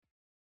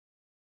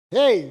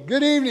Hey,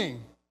 good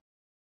evening.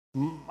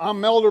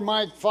 I'm Elder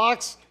Mike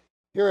Fox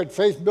here at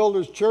Faith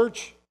Builders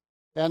Church,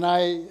 and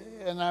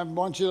I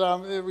want you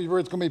to.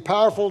 It's going to be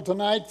powerful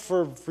tonight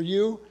for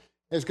you.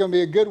 It's going to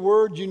be a good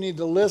word. You need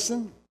to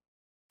listen.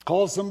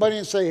 Call somebody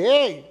and say,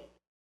 "Hey,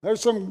 there's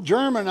some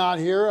German out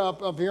here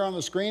up here on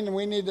the screen, and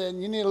you need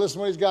to listen to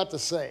what he's got to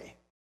say."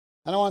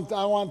 And I want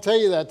to tell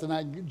you that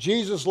tonight.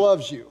 Jesus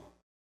loves you,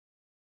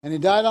 and He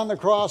died on the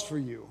cross for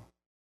you.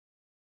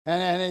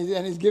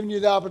 And He's given you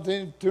the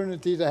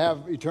opportunity to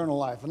have eternal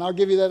life. And I'll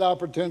give you that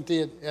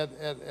opportunity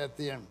at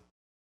the end.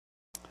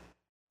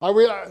 Are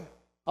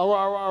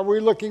we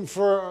looking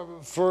for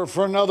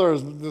another?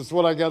 This is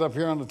what I got up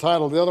here on the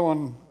title. The other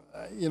one,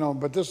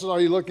 but this is,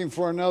 are you looking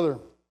for another?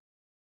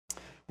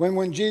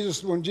 When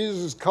Jesus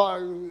is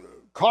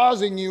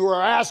causing you or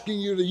asking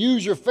you to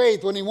use your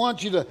faith, when He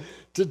wants you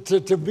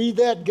to be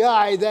that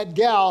guy, that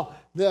gal,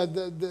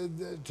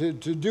 to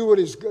do what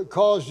He's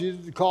called you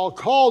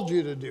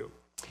to do.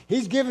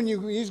 He's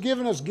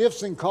given us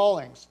gifts and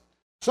callings.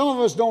 Some of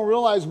us don't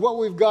realize what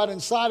we've got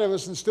inside of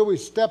us until we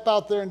step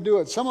out there and do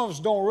it. Some of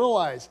us don't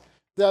realize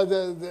that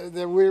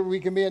we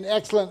can be an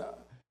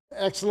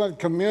excellent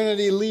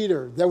community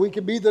leader, that we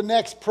could be the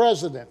next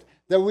president,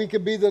 that we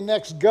could be the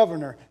next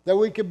governor, that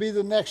we could be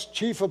the next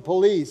chief of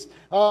police,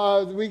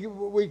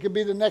 we could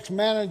be the next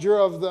manager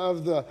of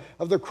the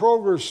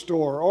Kroger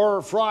store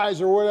or Fry's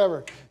or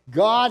whatever.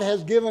 God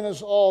has given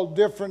us all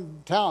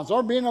different talents,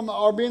 or being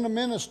a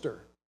minister.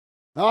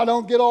 Now,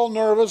 don't get all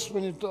nervous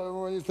when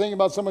you think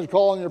about somebody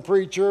calling you a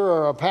preacher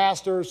or a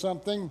pastor or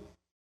something.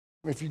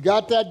 If you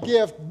got that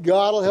gift,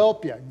 God will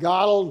help you.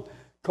 God will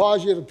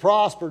cause you to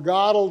prosper.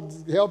 God will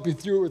help you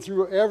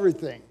through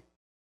everything.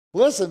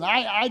 Listen,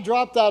 I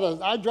dropped out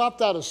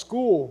of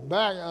school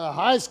back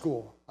high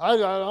school.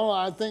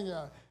 I think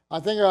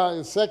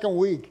the second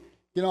week,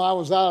 I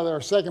was out of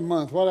there, second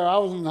month, whatever. I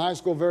was in high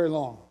school very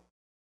long,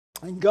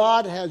 and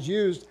God has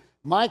used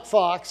Mike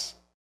Fox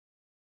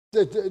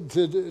to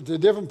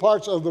different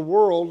parts of the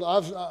world.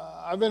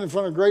 I've been in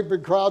front of great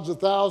big crowds of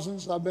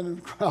thousands. I've been in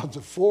crowds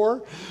of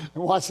 4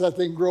 and watched that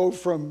thing grow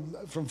from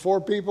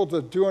 4 people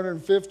to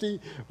 250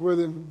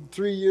 within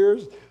 3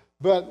 years.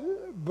 But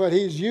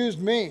He's used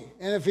me,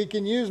 and if He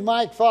can use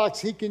Mike Fox,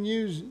 He can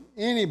use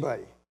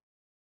anybody.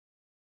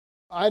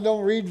 I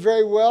don't read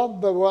very well,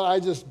 but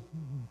I just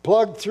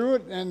plug through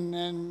it,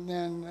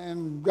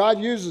 and God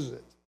uses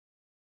it.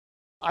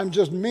 I'm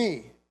just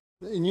me,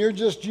 and you're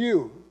just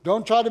you.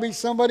 Don't try to be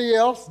somebody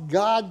else.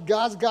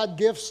 God's got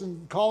gifts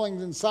and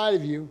callings inside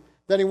of you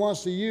that He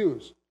wants to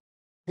use.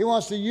 He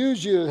wants to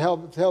use you to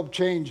help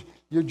change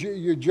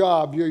your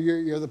job,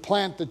 the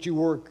plant that you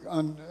work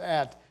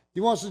at.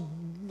 He wants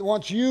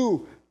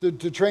you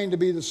to train to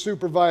be the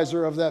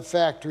supervisor of that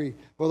factory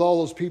with all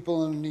those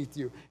people underneath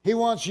you. He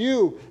wants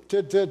you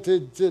to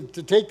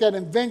take that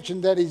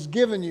invention that He's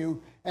given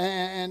you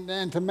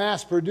and to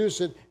mass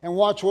produce it and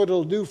watch what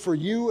it'll do for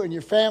you and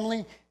your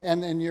family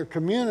and your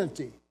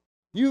community.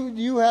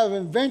 You have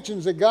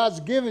inventions that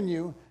God's given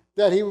you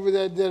that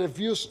if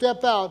you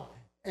step out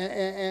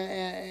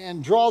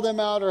and draw them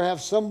out or have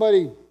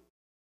somebody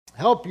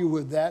help you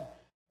with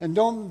that, and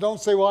don't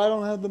say, well, I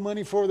don't have the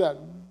money for that.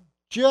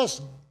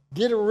 Just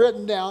get it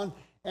written down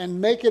and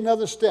make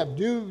another step.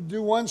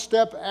 Do one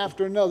step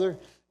after another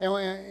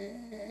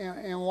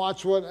and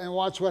watch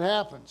what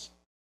happens.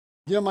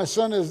 My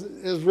son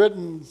has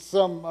written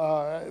some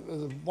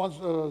once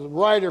a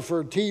writer for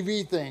a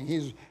TV thing.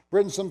 He's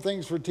written some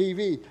things for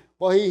TV.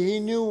 Well, he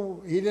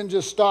knew he didn't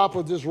just stop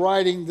with just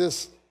writing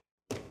this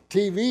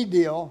TV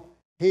deal.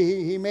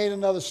 He made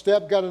another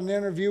step, got an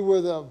interview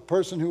with a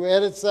person who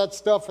edits that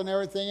stuff and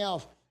everything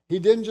else. He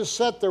didn't just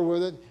sit there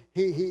with it.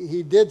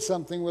 He did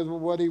something with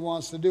what he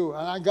wants to do.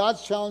 And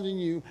God's challenging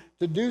you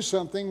to do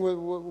something with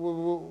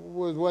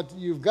what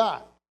you've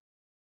got.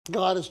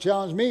 God has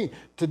challenged me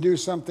to do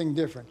something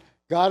different.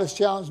 God has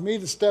challenged me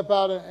to step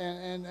out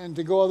and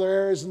to go other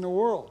areas in the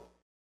world.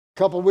 A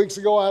couple of weeks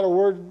ago, I had a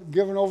word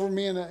given over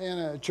me in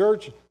a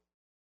church,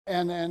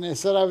 and they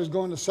said I was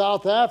going to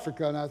South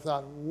Africa, and I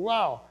thought,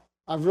 wow,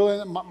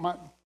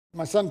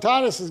 my son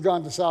Titus has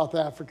gone to South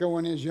Africa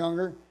when he was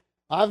younger.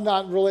 I've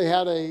not really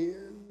had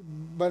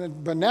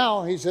but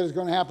now he said it's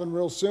going to happen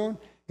real soon.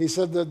 He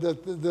said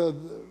that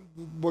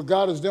what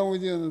God has done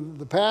with you in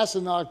the past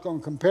is not going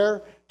to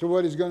compare to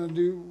what He's going to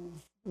do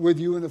with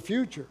you in the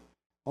future.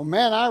 Well,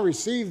 man, I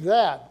received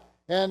that.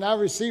 And I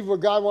received what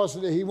God wants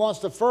to do. He wants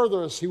to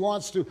further us. He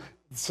wants to.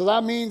 So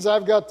that means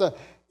I've got to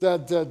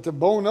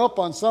bone up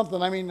on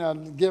something. I mean,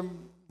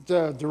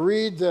 to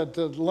read,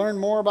 to learn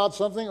more about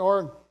something,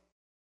 or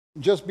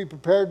just be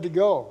prepared to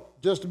go.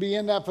 Just to be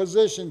in that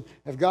position.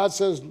 If God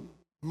says,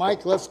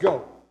 Mike, let's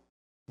go.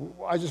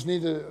 I just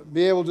need to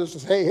be able just to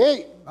say,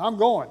 hey, I'm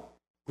going.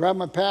 Grab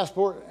my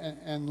passport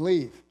and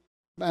leave.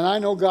 And I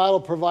know God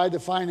will provide the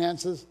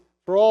finances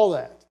for all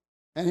that.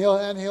 And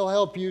He'll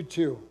help you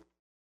too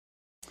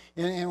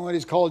in what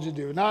He's called you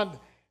to do.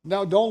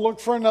 Now, don't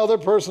look for another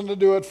person to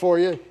do it for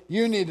you.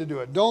 You need to do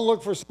it. Don't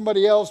look for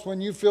somebody else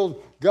when you feel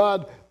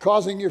God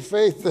causing your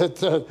faith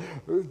to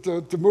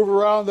move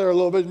around there a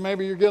little bit.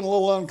 Maybe you're getting a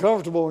little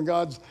uncomfortable and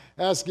God's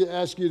ask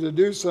you to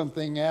do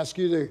something, ask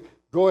you to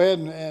go ahead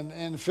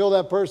and fill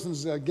that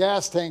person's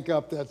gas tank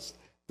up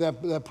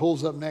that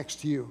pulls up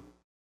next to you.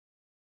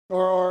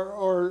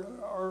 Or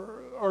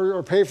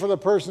pay for the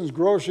person's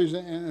groceries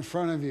in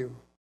front of you.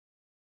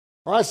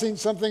 Or I seen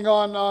something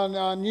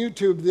on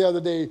YouTube the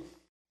other day.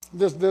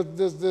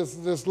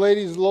 This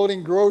lady's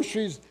loading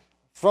groceries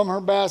from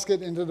her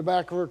basket into the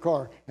back of her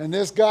car. And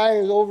this guy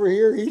is over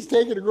here, he's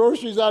taking the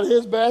groceries out of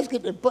his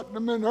basket and putting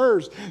them in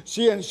hers.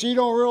 She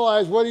don't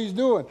realize what he's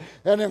doing.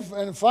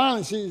 And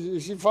finally,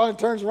 she finally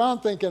turns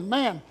around thinking,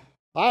 man,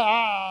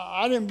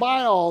 I didn't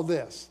buy all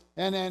this.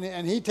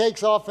 And he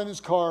takes off in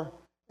his car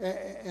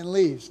and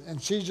leaves.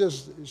 And you can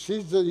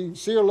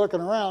see her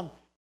looking around.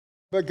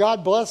 But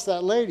God bless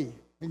that lady.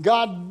 And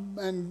I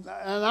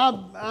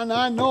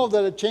know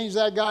that it changed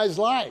that guy's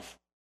life.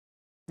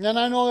 And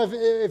I know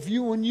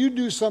when you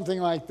do something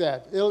like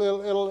that,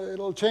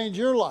 it'll change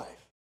your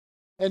life.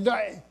 And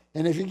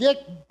if you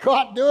get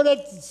caught doing it,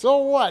 so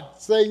what?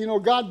 Say,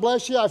 God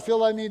bless you. I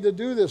feel I need to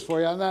do this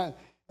for you.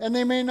 And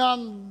they may not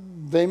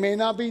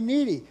be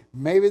needy.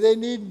 Maybe they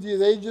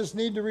just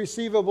need to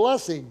receive a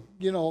blessing,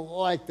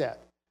 like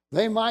that.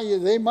 They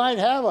might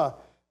have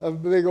a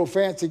big old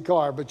fancy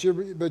car, but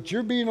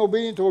you're being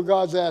obedient to what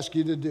God's asked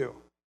you to do.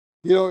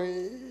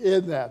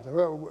 In that.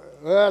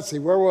 Let's see,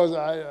 where was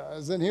I? I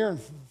was in here in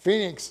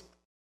Phoenix,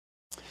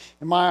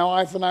 and my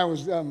wife and I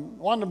was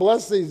wanting to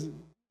bless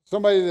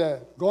somebody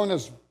to go in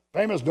this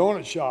famous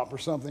donut shop or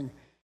something,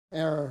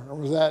 or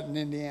was that in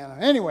Indiana?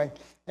 Anyway,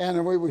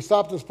 and we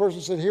stopped this person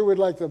and said, "Here, we'd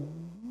like to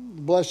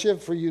bless you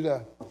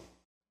to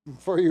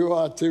go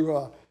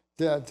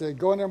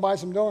in there and buy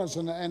some donuts."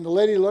 And the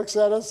lady looks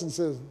at us and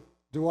says,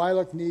 "Do I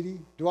look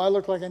needy? Do I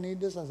look like I need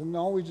this?" I said,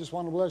 "No, we just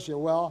want to bless you."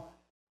 "Well,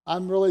 I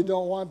really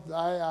don't want,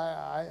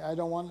 I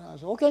don't want." I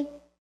said, "Okay,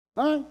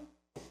 all right."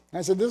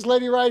 I said, "This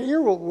lady right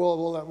here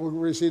will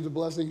receive the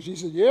blessing." She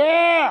said,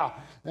 "Yeah."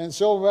 And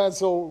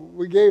so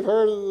we gave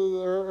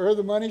her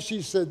the money.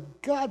 She said,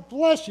 "God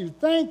bless you,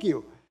 thank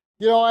you."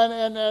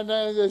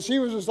 And she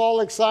was just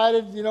all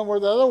excited, where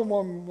the other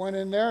woman went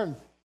in there and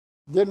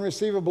didn't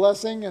receive a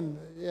blessing. And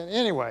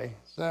anyway,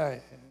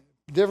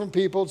 different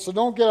people. So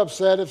don't get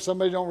upset if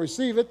somebody don't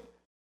receive it.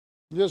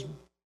 Just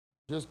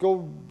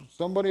go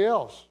somebody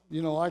else.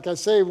 Like I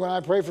say, when I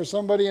pray for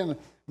somebody in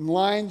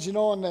lines,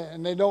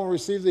 and they don't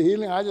receive the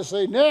healing, I just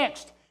say,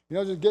 "Next."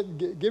 Just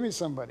give me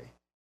somebody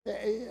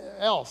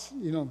else,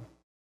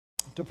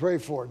 to pray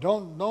for.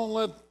 Don't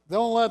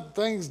let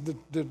things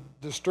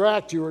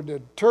distract you or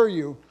deter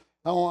you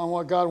on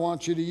what God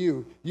wants you to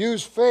use.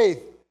 Use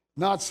faith,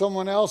 not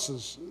someone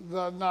else's.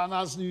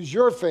 Not use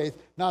your faith,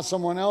 not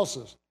someone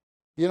else's.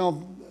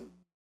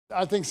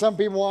 I think some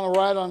people want to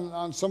ride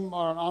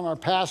on our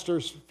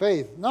pastor's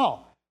faith. No,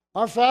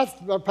 our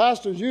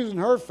pastor's using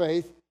her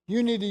faith.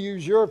 You need to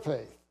use your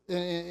faith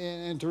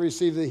and to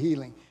receive the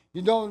healing.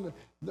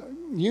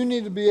 You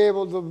need to be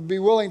able to be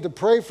willing to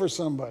pray for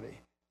somebody.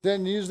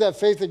 Then use that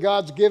faith that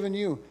God's given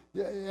you,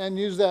 and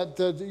use that.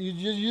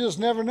 You just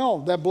never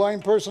know. That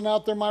blind person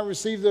out there might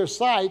receive their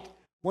sight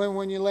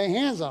when you lay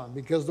hands on them,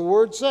 because the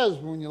Word says,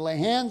 when you lay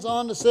hands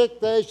on the sick,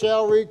 they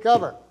shall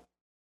recover.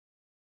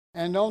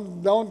 And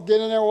don't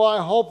get in there, "Well,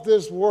 I hope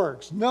this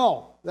works."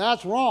 No,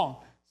 that's wrong.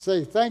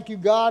 Say, "Thank you,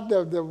 God,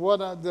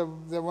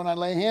 that when I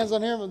lay hands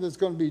on him, it's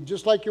going to be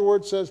just like your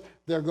Word says,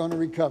 they're going to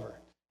recover."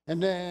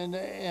 And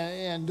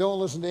don't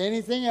listen to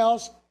anything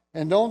else,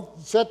 and don't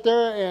sit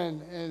there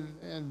and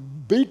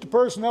beat the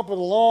person up with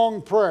a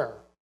long prayer.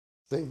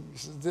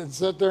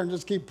 Sit there and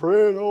just keep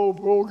praying,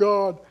 oh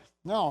God.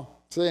 No,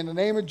 say, "In the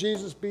name of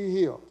Jesus, be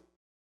healed."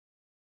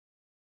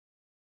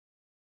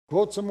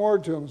 Quote some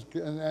word to them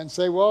and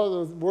say,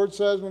 "Well, the Word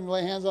says when I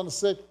lay hands on the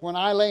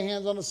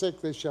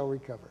sick, they shall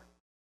recover."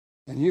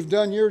 And you've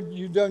done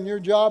your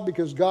job,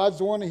 because God's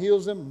the one who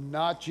heals them,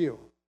 not you.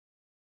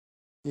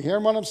 You hear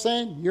what I'm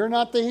saying? You're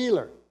not the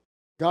healer.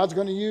 God's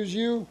going to use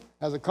you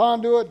as a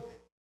conduit,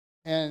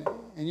 and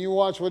you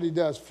watch what He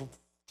does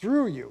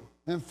through you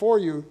and for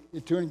you,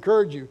 to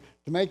encourage you,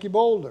 to make you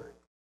bolder,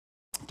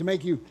 to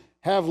make you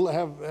have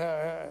less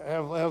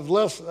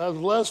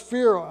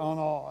fear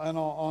on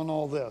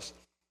all this.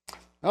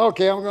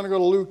 Okay, I'm going to go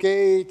to Luke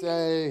 8.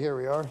 Here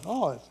we are.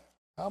 Oh,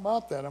 how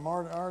about that? I'm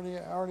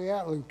already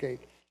at Luke 8,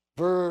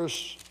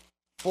 verse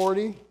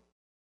 40.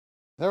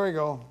 There we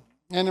go.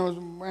 And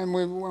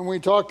when we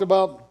talked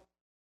about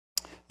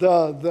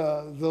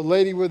the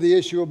lady with the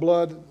issue of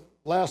blood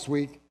last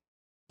week,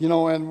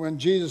 and when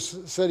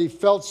Jesus said he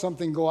felt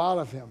something go out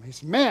of him, he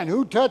said, "Man,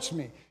 who touched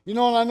me?" And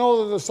I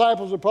know the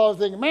disciples are probably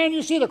thinking, "Man,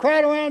 you see the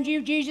crowd around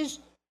you, Jesus?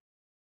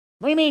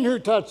 What do you mean, who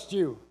touched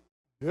you?"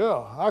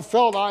 Yeah, I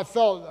felt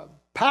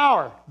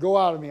power go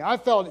out of me. I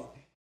felt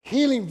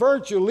healing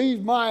virtue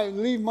leave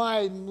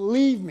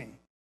me.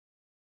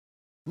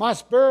 My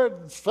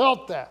spirit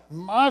felt that.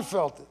 I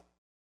felt it.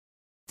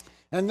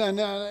 And then,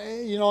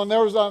 and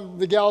there was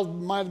the gal,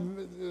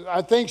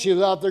 I think she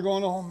was out there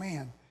going, oh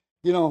man,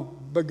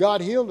 but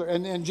God healed her.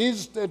 And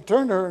Jesus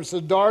turned to her and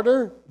said,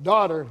 daughter,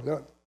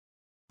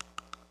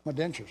 my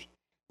dentures.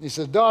 He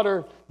said,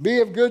 daughter,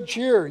 be of good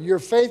cheer. Your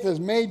faith has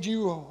made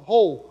you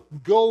whole.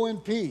 Go in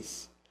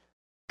peace.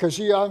 Because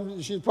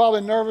she's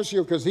probably nervous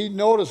because he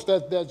noticed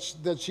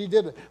that she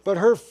did it. But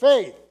her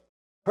faith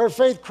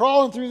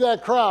crawling through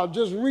that crowd,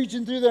 just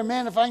reaching through there,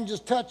 man, if I can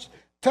just touch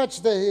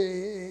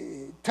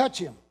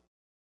him,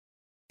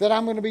 that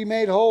I'm going to be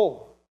made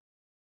whole.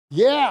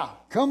 Yeah,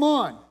 come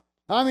on.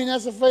 I mean,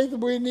 that's the faith that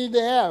we need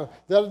to have.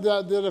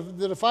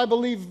 That if I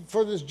believe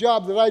for this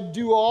job, that I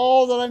do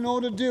all that I know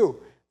to do,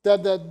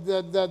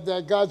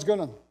 that God's going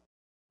to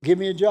give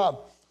me a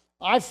job.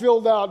 I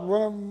filled out,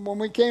 when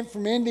we came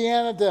from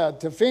Indiana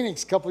to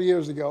Phoenix a couple of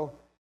years ago,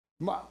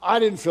 I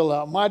didn't fill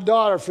out. My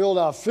daughter filled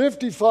out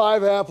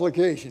 55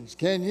 applications.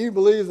 Can you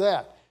believe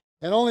that?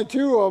 And only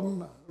 2 of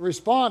them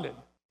responded.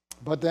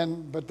 But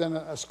then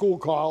a school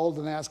called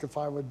and asked if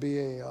I would be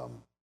a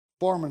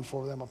foreman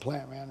for them, a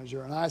plant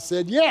manager. And I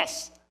said,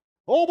 yes.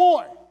 Oh,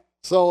 boy.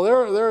 So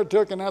there it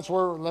took, and that's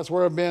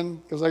where I've been,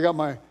 because I got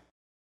my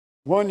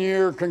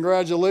 1-year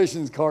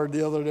congratulations card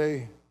the other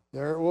day.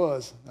 There it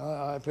was.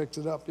 I picked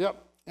it up.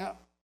 Yep.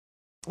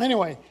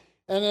 Anyway,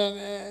 and then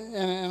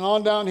and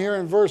on down here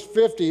in verse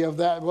 50 of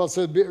that, well, it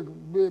said, be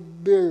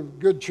of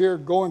good cheer,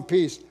 go in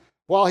peace.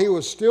 While he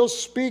was still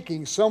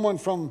speaking, someone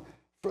from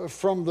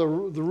the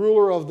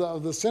ruler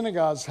of the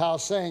synagogue's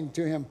house saying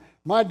to him,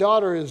 my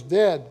daughter is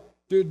dead.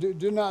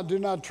 Do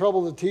not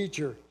trouble the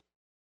teacher.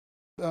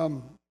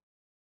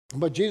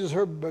 But Jesus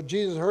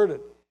heard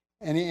it,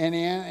 and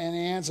he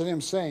answered him,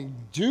 saying,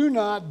 do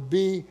not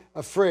be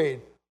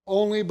afraid.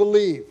 Only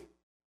believe,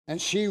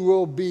 and she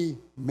will be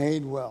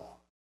made well.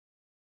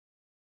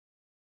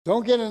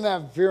 Don't get in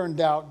that fear and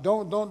doubt.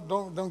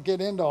 Don't get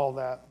into all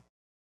that.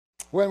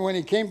 When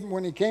he came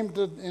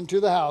into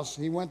the house,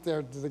 he went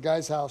there to the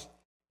guy's house.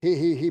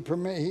 He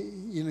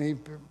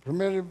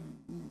permitted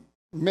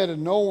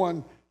no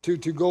one to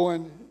go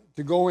in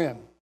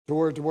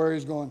to where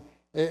he's going,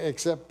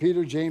 except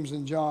Peter, James,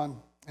 and John,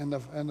 and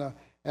the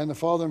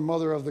father and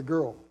mother of the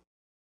girl.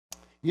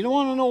 You don't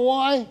want to know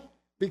why?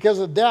 Because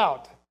of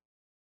doubt.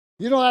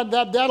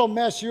 That'll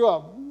mess you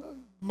up.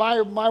 My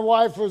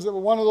wife was at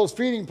one of those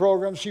feeding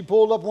programs. She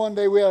pulled up one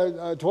day. We had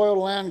a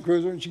Toyota Land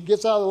Cruiser, and she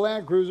gets out of the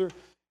Land Cruiser,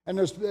 and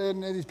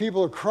these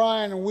people are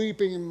crying and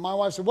weeping. And my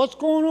wife said, "What's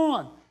going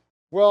on?"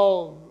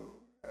 Well,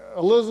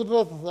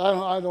 Elizabeth,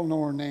 I don't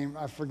know her name.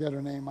 I forget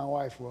her name. My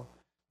wife will,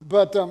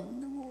 but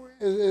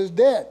is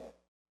dead.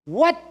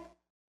 What?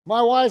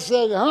 My wife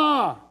said,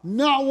 not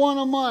one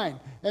of mine.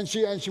 And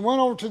she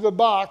went over to the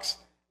box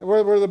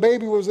where the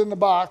baby was in the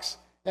box.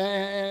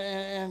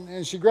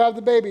 And she grabbed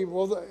the baby.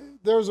 Well,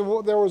 there was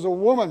a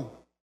woman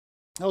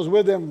that was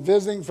with them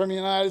visiting from the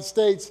United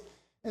States,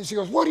 and she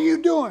goes, "What are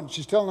you doing?"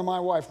 She's telling my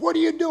wife, "What are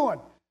you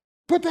doing?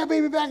 Put that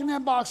baby back in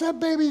that box.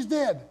 That baby's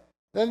dead.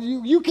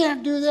 And you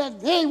can't do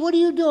that. Hey, what are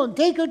you doing?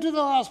 Take her to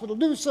the hospital.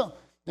 Do something."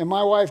 And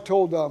my wife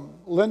told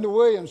Linda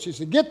Williams, she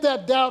said, "Get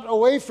that doubt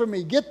away from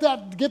me. Get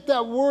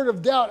that word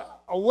of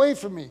doubt away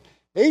from me."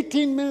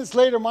 18 minutes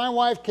later, my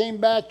wife came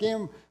back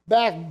to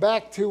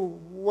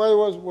where it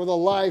was with a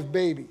live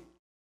baby.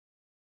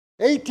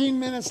 18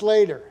 minutes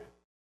later.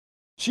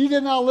 She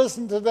did not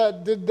listen to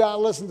that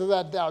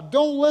doubt.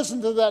 Don't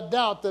listen to that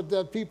doubt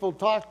that people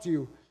talk to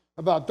you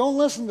about. Don't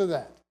listen to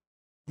that.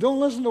 Don't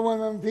listen to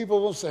when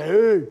people will say,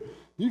 "Hey,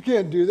 you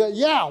can't do that."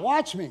 Yeah,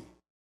 watch me.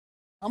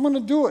 I'm going to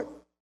do it.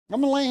 I'm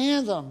going to lay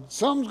hands on them.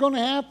 Something's going to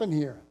happen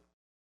here.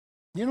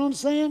 You know what I'm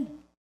saying?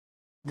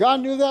 God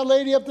knew that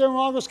lady up there in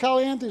August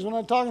Calientes when I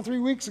was talking 3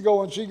 weeks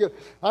ago, and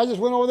I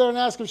just went over there and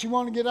asked her if she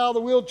wanted to get out of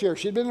the wheelchair.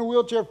 She'd been in a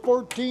wheelchair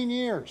 14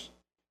 years.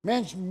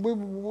 Man,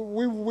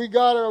 we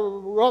got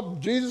her up,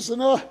 Jesus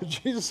and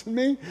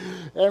me,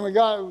 and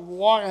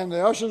and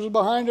the ushers were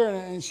behind her,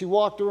 and she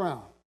walked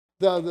around.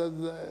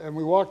 And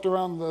we walked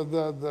around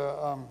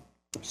the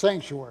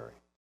sanctuary.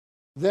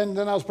 Then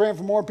I was praying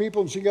for more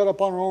people, and she got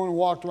up on her own and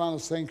walked around the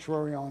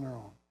sanctuary on her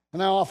own.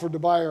 And I offered to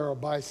buy her a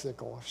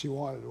bicycle if she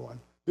wanted one.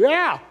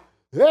 Yeah.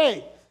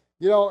 Hey,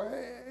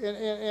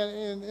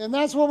 and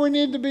that's what we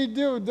need to be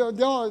doing.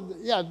 Don't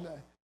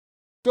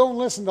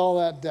listen to all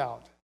that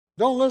doubt.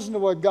 Don't listen to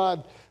what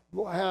God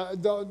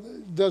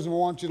doesn't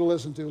want you to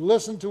listen to.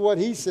 Listen to what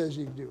He says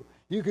you can do.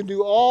 You can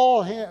do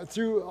all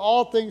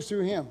things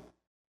through Him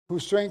who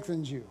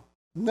strengthens you.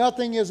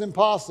 Nothing is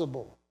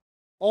impossible.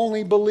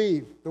 Only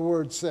believe, the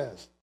Word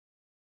says.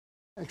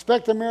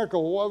 Expect a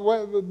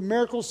miracle.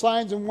 Miracle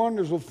signs and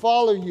wonders will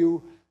follow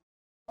you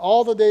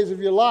all the days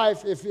of your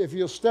life if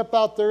you'll step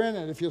out there in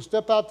it, if you'll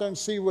step out there and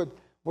see what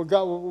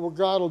God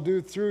will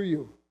do through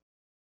you.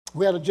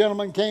 We had a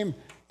gentleman came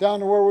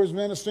down to where we was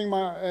ministering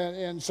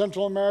in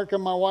Central America.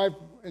 My wife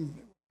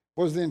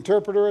was the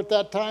interpreter at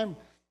that time,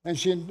 and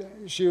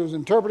she was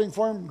interpreting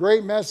for him.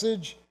 Great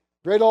message,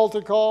 great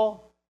altar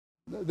call.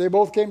 They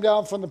both came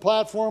down from the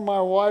platform.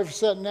 My wife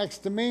sat next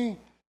to me.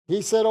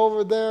 He sat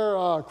over there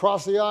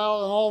across the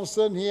aisle, and all of a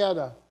sudden he had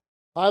a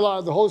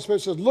The Holy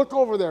Spirit says, look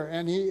over there.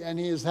 And he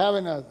is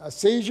having a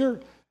seizure.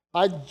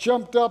 I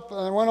jumped up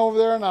and I went over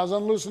there and I was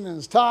unloosening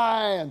his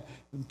tie and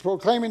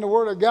proclaiming the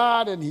word of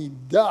God, and he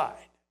died.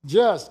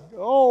 Just,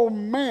 oh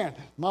man.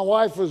 My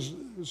wife was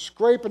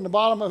scraping the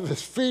bottom of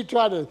his feet,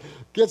 trying to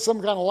get some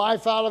kind of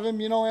life out of him,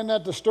 in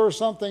that to stir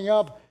something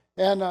up.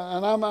 And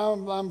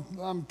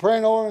I'm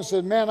praying over and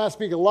said, man, I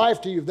speak life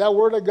to you. That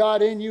word of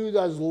God in you,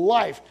 that's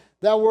life.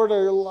 That word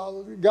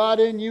of God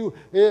in you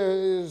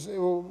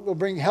will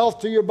bring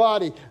health to your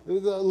body.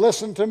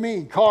 Listen to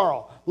me,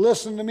 Carl.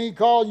 Listen to me,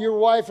 Carl. Your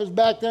wife is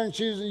back there, and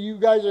you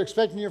guys are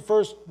expecting your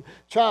first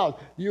child.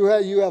 You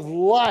have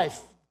life.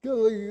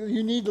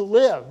 You need to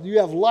live. You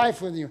have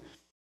life with you.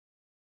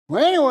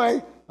 Well,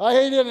 anyway, I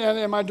hate it,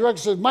 and my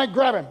director says, Mike,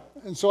 grab him.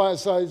 And so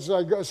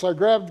I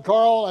grabbed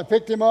Carl. I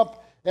picked him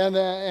up, and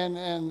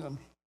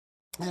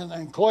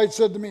Cloyd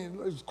said to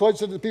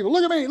the people,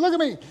 look at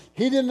me.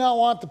 He did not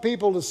want the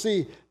people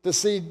to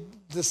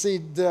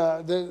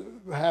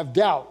have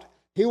doubt.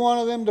 He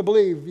wanted them to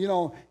believe, he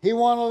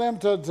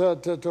wanted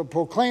them to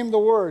proclaim the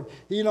word,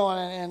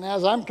 and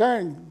as I'm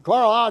carrying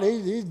Carl out,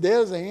 he's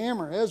dead as a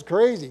hammer. It's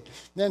crazy.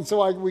 And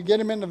so we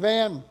get him in the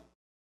van,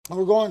 and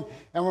we're going,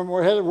 and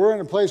we're in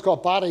a place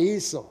called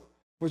Paraíso,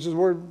 which is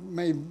where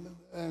in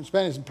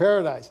Spanish in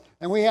paradise.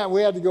 And we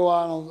had to go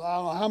out, I don't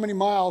know how many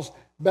miles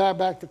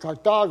back to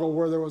Cartago,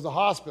 where there was a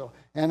hospital.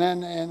 And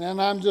then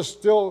I'm just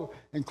still,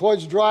 and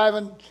Cloyd's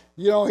driving.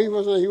 He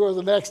was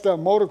the next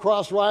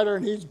motocross rider,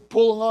 and he's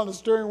pulling on the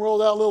steering wheel of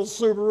that little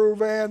Subaru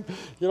van,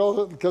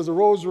 because the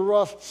roads were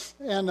rough.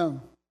 And I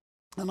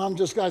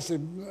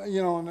said,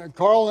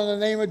 Carl, in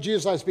the name of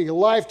Jesus, I speak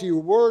life to you.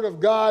 Word of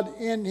God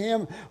in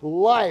him,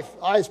 life.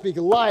 I speak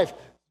life.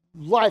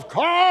 Life.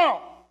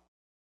 Carl!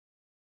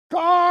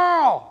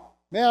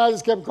 Man, I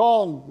just kept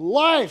calling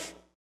life.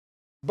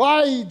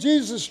 By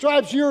Jesus'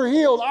 stripes, you're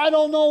healed. I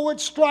don't know which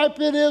stripe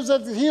it is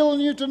that's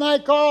healing you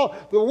tonight, Carl,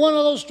 but one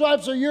of those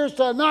stripes are yours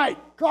tonight.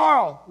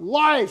 Carl,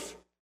 life.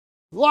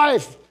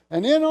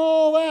 And in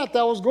all that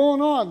was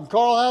going on,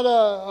 Carl had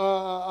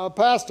a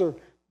pastor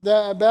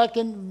back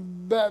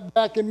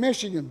in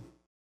Michigan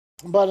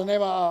by the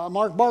name of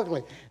Mark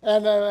Barkley.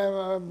 And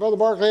Brother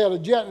Barkley had a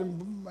jet,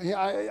 and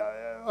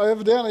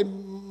evidently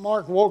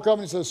Mark woke up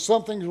and he says,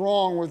 something's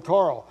wrong with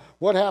Carl.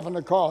 What happened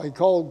to Carl? He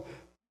called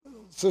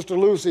Sister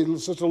Lucy.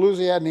 Sister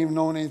Lucy hadn't even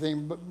known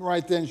anything, but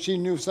right then she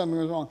knew something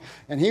was wrong.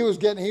 And he was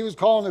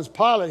calling his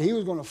pilot. He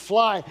was going to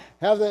fly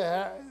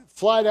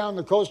down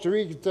to Costa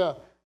Rica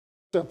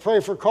to pray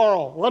for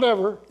Carl,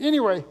 whatever.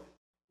 Anyway,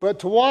 but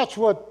to watch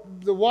what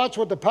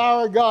the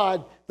power of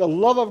God, the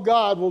love of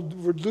God will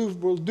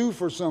do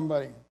for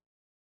somebody.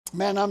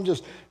 Man,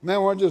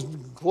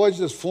 Cloyd's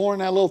just flooring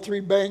that little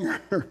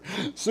 3-banger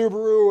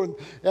Subaru,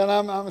 and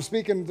I'm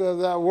speaking to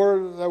that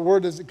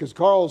word is because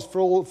Carl is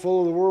full of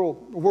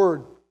the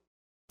word,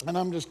 and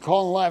I'm just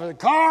calling life. I say,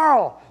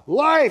 Carl,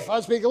 life.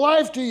 I speak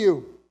life to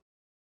you.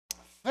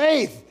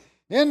 Faith.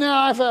 In there,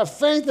 I have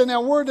faith in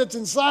that word that's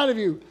inside of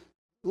you.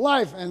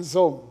 Life. And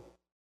so,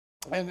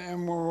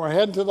 and we're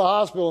heading to the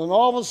hospital, and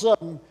all of a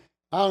sudden,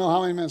 I don't know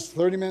how many minutes,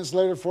 30 minutes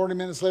later, 40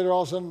 minutes later,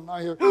 all of a sudden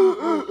I hear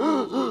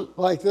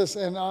like this,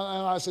 and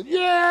I said,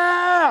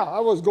 yeah! I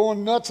was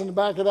going nuts in the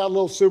back of that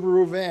little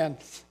Subaru van,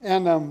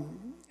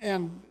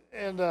 and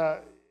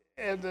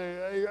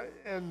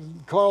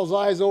Carl's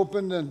eyes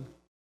opened, and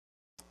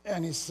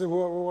he said,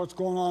 well, what's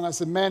going on? I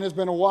said, man, it's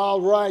been a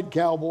wild ride,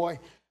 cowboy.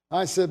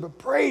 I said, but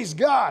praise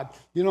God,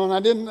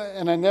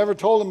 and I never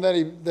told him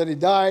that he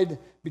died,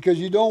 because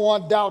you don't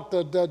want doubt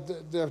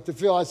to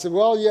feel. I said,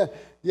 well, yeah,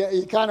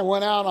 you kind of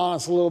went out on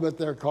us a little bit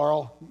there,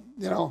 Carl,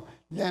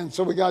 and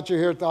so we got you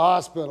here at the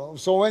hospital.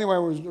 So anyway,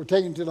 we're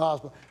taking him to the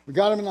hospital. We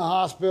got him in the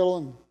hospital,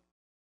 and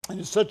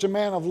he's such a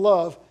man of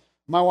love.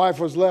 My wife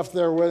was left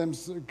there with him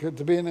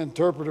to be an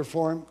interpreter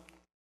for him,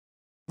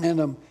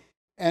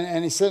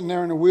 and he's sitting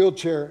there in a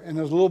wheelchair, and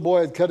his little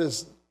boy had cut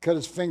his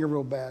finger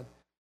real bad,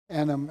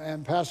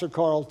 and Pastor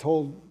Carl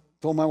told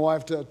my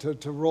wife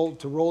to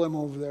roll him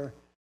over there.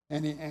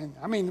 And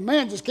the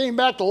man just came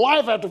back to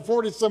life after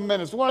 40-some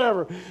minutes,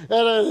 whatever.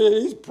 And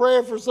he's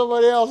praying for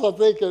somebody else, I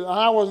think. And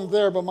I wasn't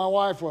there, but my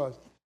wife was.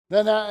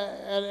 Then,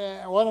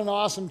 what an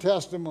awesome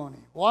testimony.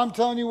 Well, I'm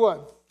telling you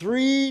what,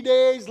 3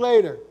 days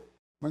later,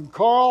 when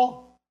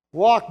Carl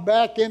walked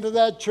back into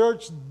that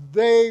church,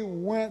 they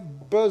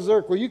went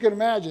berserk. Well, you can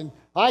imagine,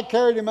 I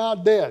carried him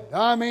out dead.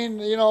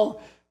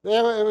 It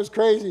was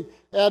crazy.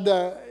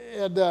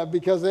 And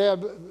because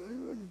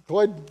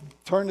Cloyd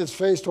turned his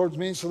face towards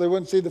me so they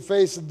wouldn't see the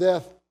face of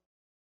death.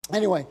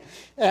 Anyway,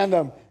 and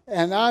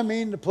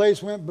the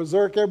place went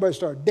berserk. Everybody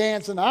started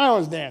dancing. I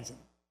was dancing.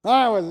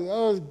 I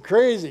was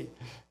crazy,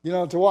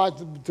 to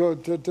watch,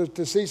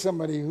 to see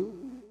somebody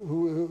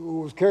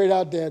who was carried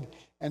out dead,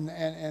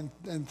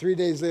 and 3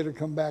 days later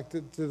come back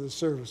to the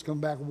service, come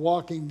back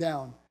walking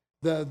down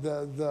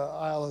the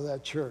aisle of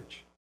that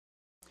church.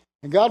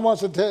 And God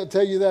wants to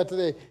tell you that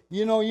today.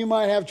 You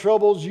might have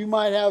troubles. You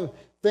might have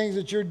things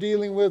that you're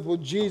dealing with. Well,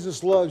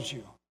 Jesus loves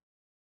you.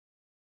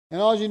 And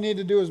all you need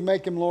to do is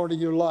make him Lord of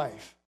your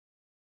life.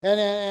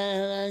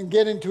 and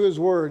get into His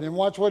Word and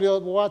watch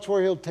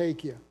where He'll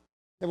take you.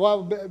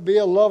 And be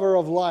a lover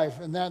of life,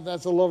 and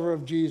that's a lover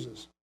of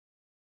Jesus.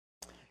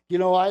 You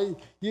know,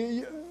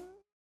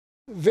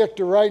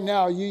 Victor, right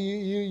now,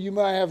 you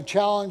might have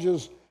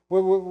challenges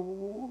with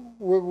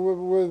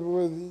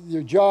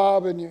your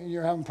job, and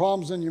you're having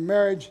problems in your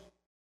marriage,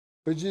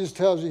 but Jesus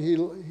tells you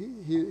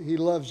He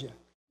loves you,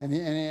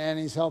 and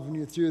He's helping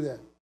you through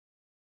that.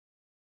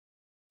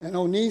 And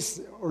Onice,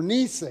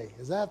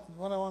 is that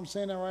what I'm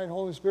saying that right,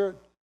 Holy Spirit?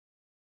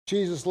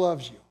 Jesus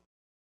loves you.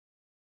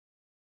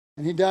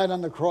 And He died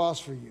on the cross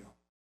for you,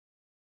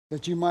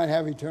 that you might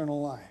have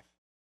eternal life.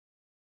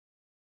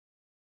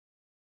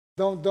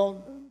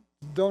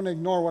 Don't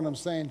ignore what I'm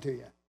saying to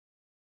you.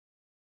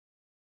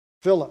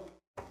 Philip,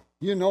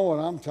 you know what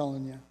I'm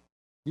telling you.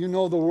 You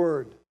know the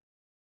Word.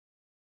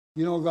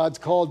 You know God's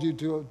called you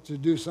to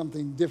do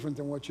something different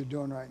than what you're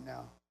doing right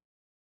now.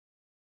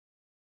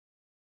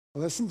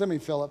 Listen to me,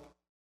 Philip.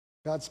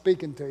 God's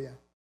speaking to you.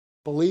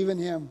 Believe in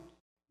Him,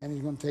 and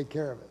He's going to take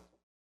care of it.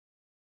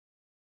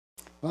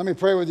 Let me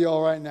pray with you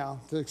all right now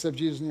to accept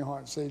Jesus in your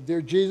heart. Say,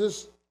 Dear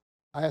Jesus,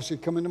 I ask you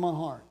to come into my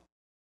heart.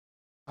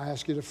 I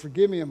ask you to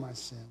forgive me of my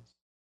sins.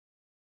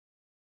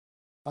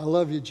 I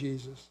love you,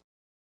 Jesus.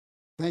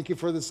 Thank you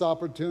for this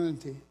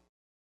opportunity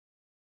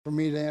for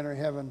me to enter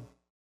heaven.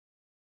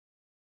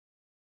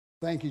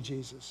 Thank you,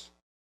 Jesus.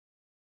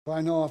 For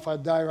I know if I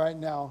die right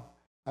now,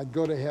 I'd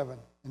go to heaven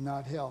and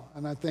not hell.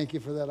 And I thank you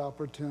for that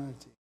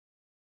opportunity.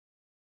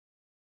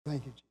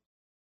 Thank you, Jesus.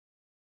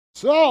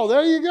 So,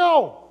 there you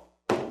go.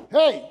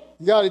 Hey,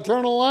 you got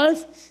eternal life.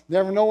 You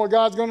never know what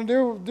God's going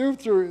to do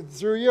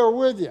through you or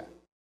with you.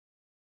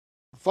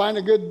 Find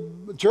a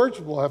good church.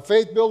 We'll have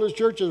Faith Builders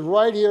Churches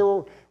right here.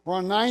 We're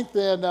on 9th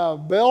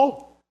and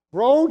Bell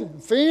Road in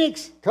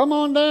Phoenix. Come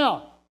on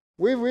down.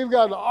 We've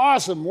got an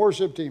awesome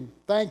worship team.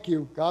 Thank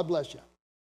you. God bless you.